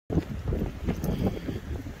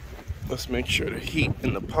Let's make sure the heat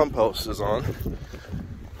in the pump house is on.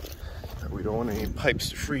 We don't want any pipes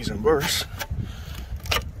to freeze and burst.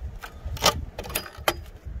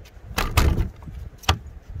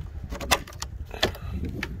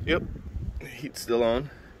 Yep, the heat's still on.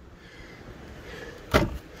 And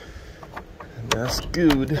that's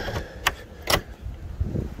good.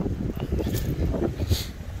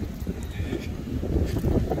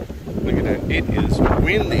 Look at that, it is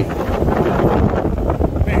windy.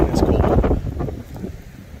 Man, it's cold.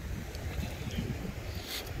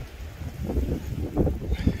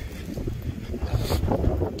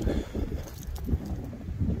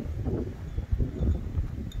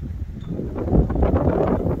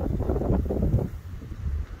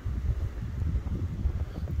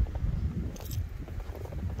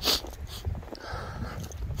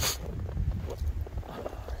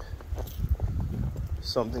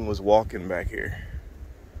 Something was walking back here.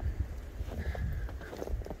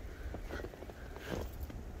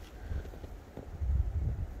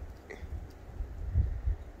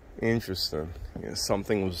 Interesting. Yeah,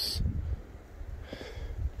 something was...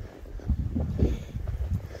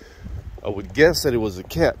 I would guess that it was a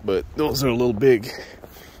cat, but those are a little big.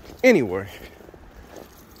 Anyway,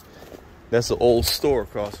 that's the old store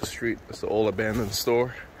across the street. That's the old abandoned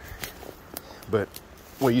store. But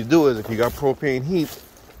what you do is, if you got propane heat,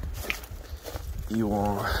 you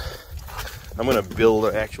I'm gonna build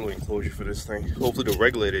an actual enclosure for this thing. Hopefully the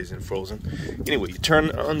regulator isn't frozen. Anyway, you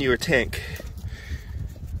turn on your tank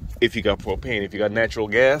if you got propane. If you got natural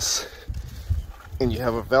gas and you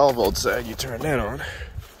have a valve outside, you turn that on.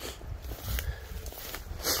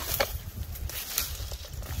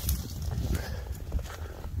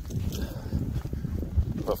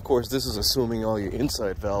 Of course, this is assuming all your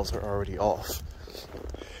inside valves are already off.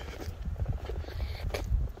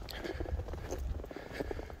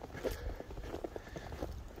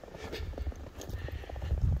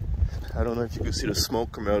 I don't know if you can see the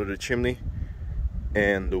smoke coming out of the chimney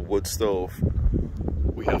and the wood stove.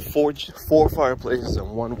 We have four fireplaces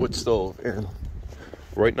and one wood stove, and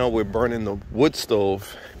right now we're burning the wood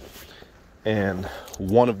stove and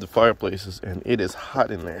one of the fireplaces, and it is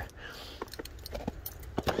hot in there.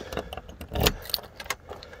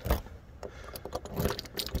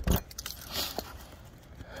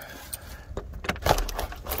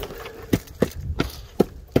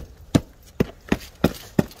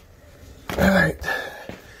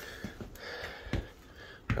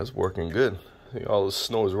 That's working good. See, all the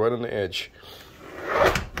snow is right on the edge.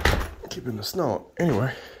 Keeping the snow.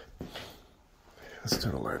 Anyway, let's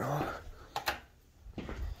turn the light on.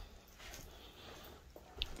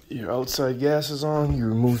 Your outside gas is on. You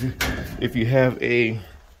remove it. If you have a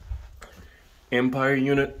Empire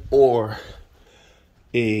unit or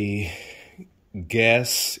a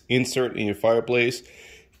gas insert in your fireplace,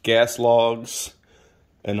 gas logs,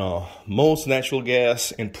 and most natural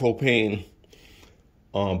gas and propane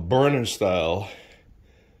burner style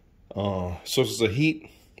sources of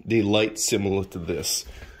heat, they light similar to this.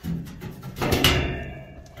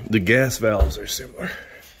 The gas valves are similar.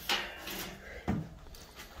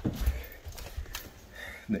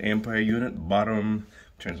 The Empire unit, bottom,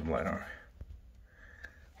 turn some light on.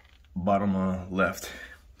 Bottom left.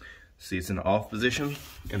 See, it's in the off position,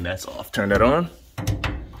 and that's off. Turn that on.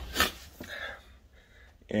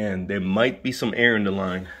 And there might be some air in the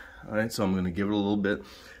line. All right, so I'm gonna give it a little bit.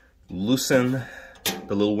 Loosen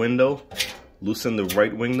the little window. Loosen the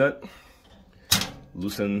right wing nut.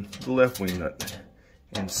 Loosen the left wing nut.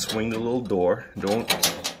 And swing the little door. Don't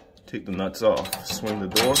take the nuts off. Swing the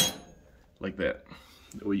door like that.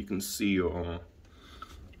 That way you can see your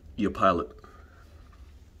pilot.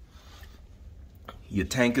 Your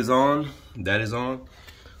tank is on. That is on.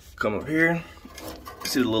 Come up here.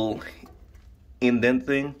 See the little indent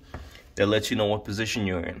thing? That lets you know what position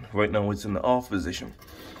you're in. Right now it's in the off position.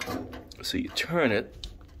 So you turn it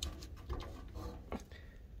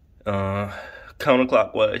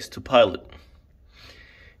counterclockwise to pilot.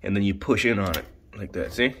 And then you push in on it like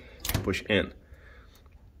that, see? Push in.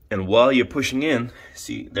 And while you're pushing in,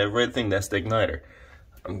 see that red thing, that's the igniter.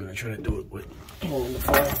 I'm gonna try to do it with holding the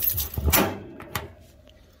fire.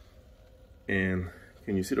 And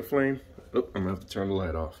can you see the flame? Oh, I'm gonna have to turn the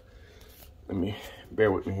light off.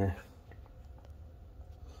 Bear with me here.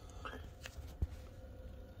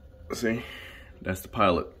 See, that's the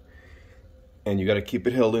pilot. And you gotta keep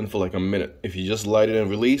it held in for like a minute. If you just light it and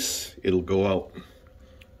release, it'll go out.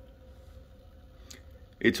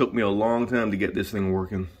 It took me a long time to get this thing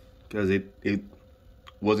working because it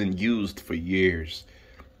wasn't used for years.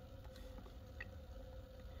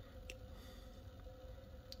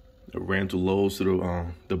 I ran to Lowe's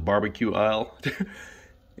to the barbecue aisle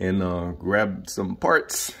and grabbed some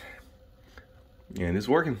parts, and it's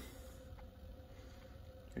working.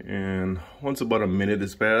 And once about a minute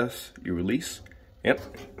is passed, you release. Yep,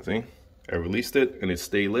 see, I released it and it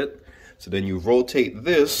stayed lit. So then you rotate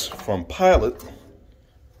this from pilot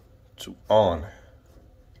to on.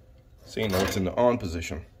 See, now it's in the on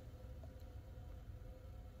position.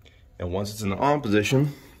 And once it's in the on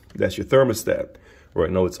position, that's your thermostat. Right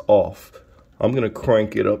now it's off. I'm gonna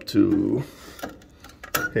crank it up to,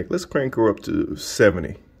 heck, let's crank her up to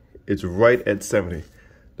 70. It's right at 70.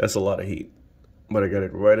 That's a lot of heat, but I got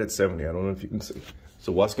it right at 70. I don't know if you can see.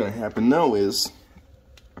 So what's gonna happen now is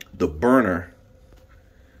the burner's,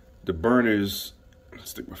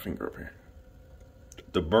 let's stick my finger up here.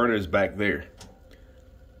 The burner is back there.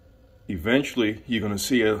 Eventually, you're gonna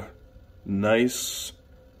see a nice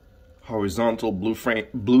horizontal blue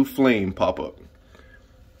flame pop up.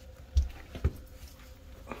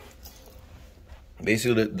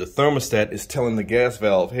 Basically, the thermostat is telling the gas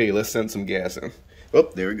valve, hey, let's send some gas in.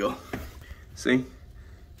 Oh, there we go. See?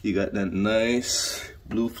 You got that nice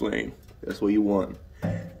blue flame. That's what you want.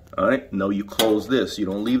 All right, now you close this. You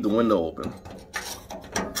don't leave the window open.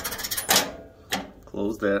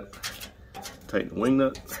 Close that. Tighten the wing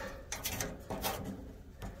nut.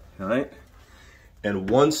 All right. And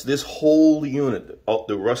once this whole unit,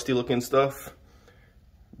 the rusty looking stuff,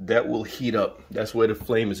 that will heat up. That's where the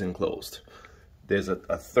flame is enclosed. There's a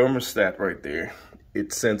thermostat right there.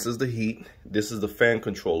 It senses the heat. This is the fan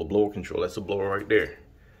control, the blower control. That's the blower right there.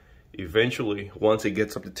 Eventually, once it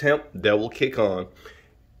gets up to temp, that will kick on.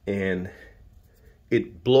 And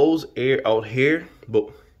it blows air out here, but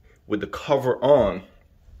with the cover on,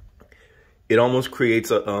 it almost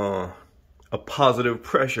creates a positive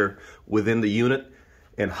pressure within the unit,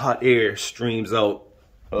 and hot air streams out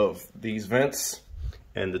of these vents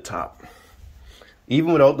and the top.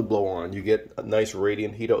 Even without the blower on, you get a nice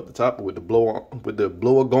radiant heat out the top. But with the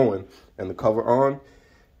blower going and the cover on,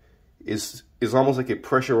 it's almost like it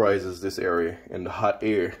pressurizes this area, and the hot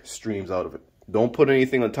air streams out of it. Don't put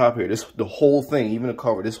anything on top here. The whole thing, even the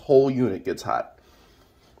cover, this whole unit gets hot.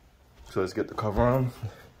 So let's get the cover on.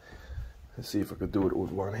 Let's see if I could do it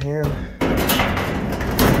with one hand.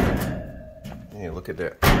 Yeah, look at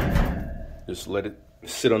that. Just let it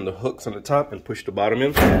sit on the hooks on the top and push the bottom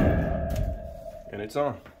in, and it's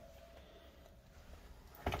on.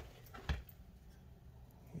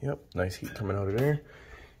 Yep, nice heat coming out of there.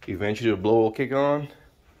 Eventually the blower will kick on,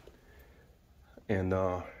 and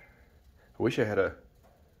I wish I had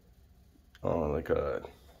like a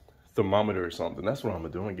thermometer or something. That's what I'm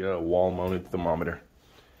gonna do. I'm gonna get a wall-mounted thermometer,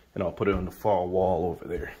 and I'll put it on the far wall over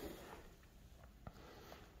there.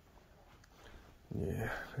 Yeah,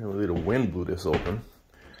 really the wind blew this open.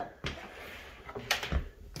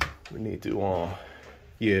 We need to,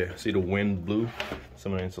 yeah, see the wind blew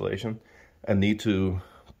some of the insulation. I need to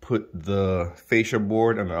put the fascia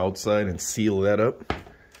board on the outside and seal that up.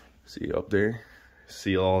 See up there?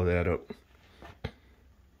 Seal all that up.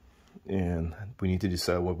 And we need to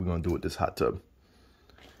decide what we're gonna do with this hot tub.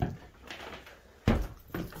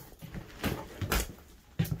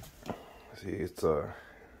 See, it's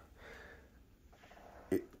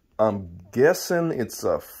I'm guessing it's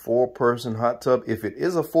a 4-person hot tub. If it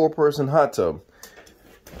is a 4-person hot tub,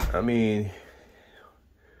 I mean,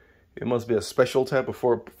 it must be a special type of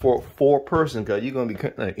four-person, because you're gonna be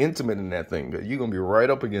kind of intimate in that thing. You're gonna be right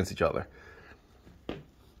up against each other.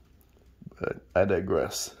 But I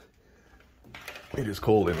digress. It is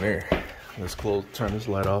cold in there. Let's turn this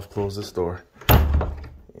light off, close this door,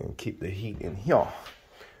 and keep the heat in here.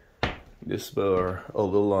 This is a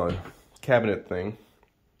little cabinet thing.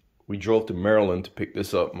 We drove to Maryland to pick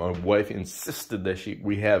this up. My wife insisted that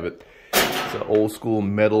we have it. It's an old school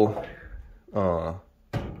metal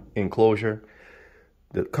enclosure.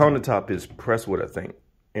 The countertop is presswood, I think,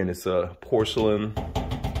 and it's a porcelain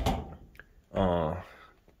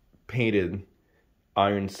painted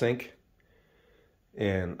iron sink.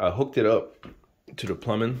 And I hooked it up to the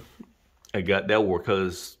plumbing. I got that work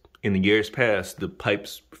because in the years past, the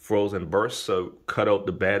pipes froze and burst, so cut out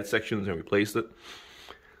the bad sections and replaced it.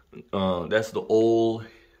 That's the old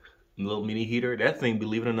little mini heater. That thing,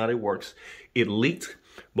 believe it or not, it works. It leaked,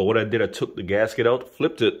 but what I did, I took the gasket out,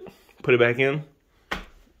 flipped it, put it back in,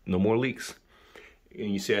 no more leaks.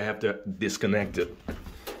 And you see I have to disconnect it.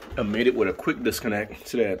 I made it with a quick disconnect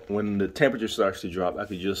so that when the temperature starts to drop, I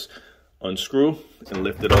could just unscrew and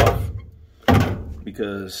lift it off,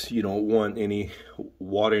 because you don't want any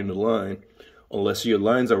water in the line unless your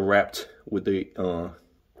lines are wrapped with the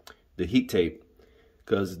heat tape,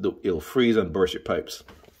 because it'll freeze and burst your pipes.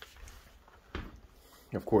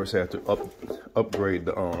 Of course, I have to upgrade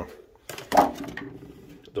the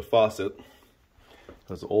faucet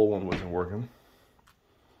because the old one wasn't working.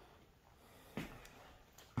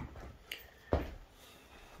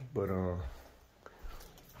 But let's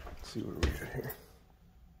see what we got here.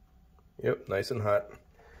 Yep, nice and hot.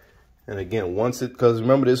 And again, once it, because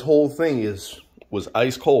remember this whole thing was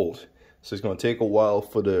ice cold, so it's going to take a while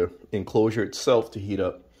for the enclosure itself to heat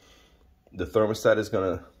up. The thermostat is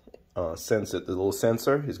going to sense it. The little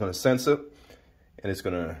sensor is going to sense it, and it's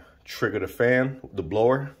going to trigger the fan, the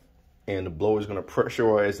blower, and the blower is going to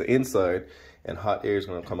pressurize the inside, and hot air is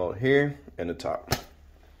going to come out here and the top.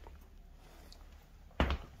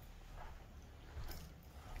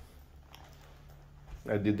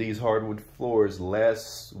 I did these hardwood floors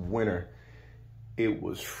last winter. It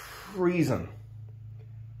was freezing.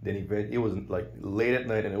 Then it was like late at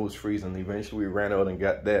night and it was freezing. Eventually we ran out and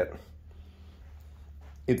got that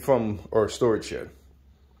from our storage shed.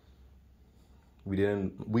 We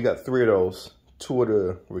got 3 of those, 2 of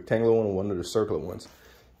the rectangular one and 1 of the circular ones,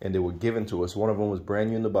 and they were given to us. One of them was brand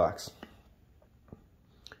new in the box.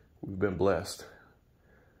 We've been blessed.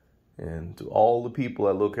 And to all the people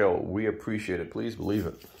at Lookout, we appreciate it. Please believe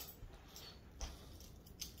it.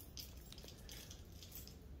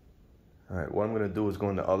 All right, what I'm going to do is go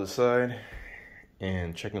on the other side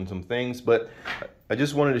and check on some things. But I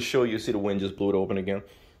just wanted to show you, see the wind just blew it open again.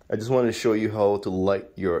 I just wanted to show you how to light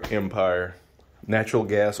your Empire natural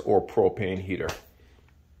gas or propane heater.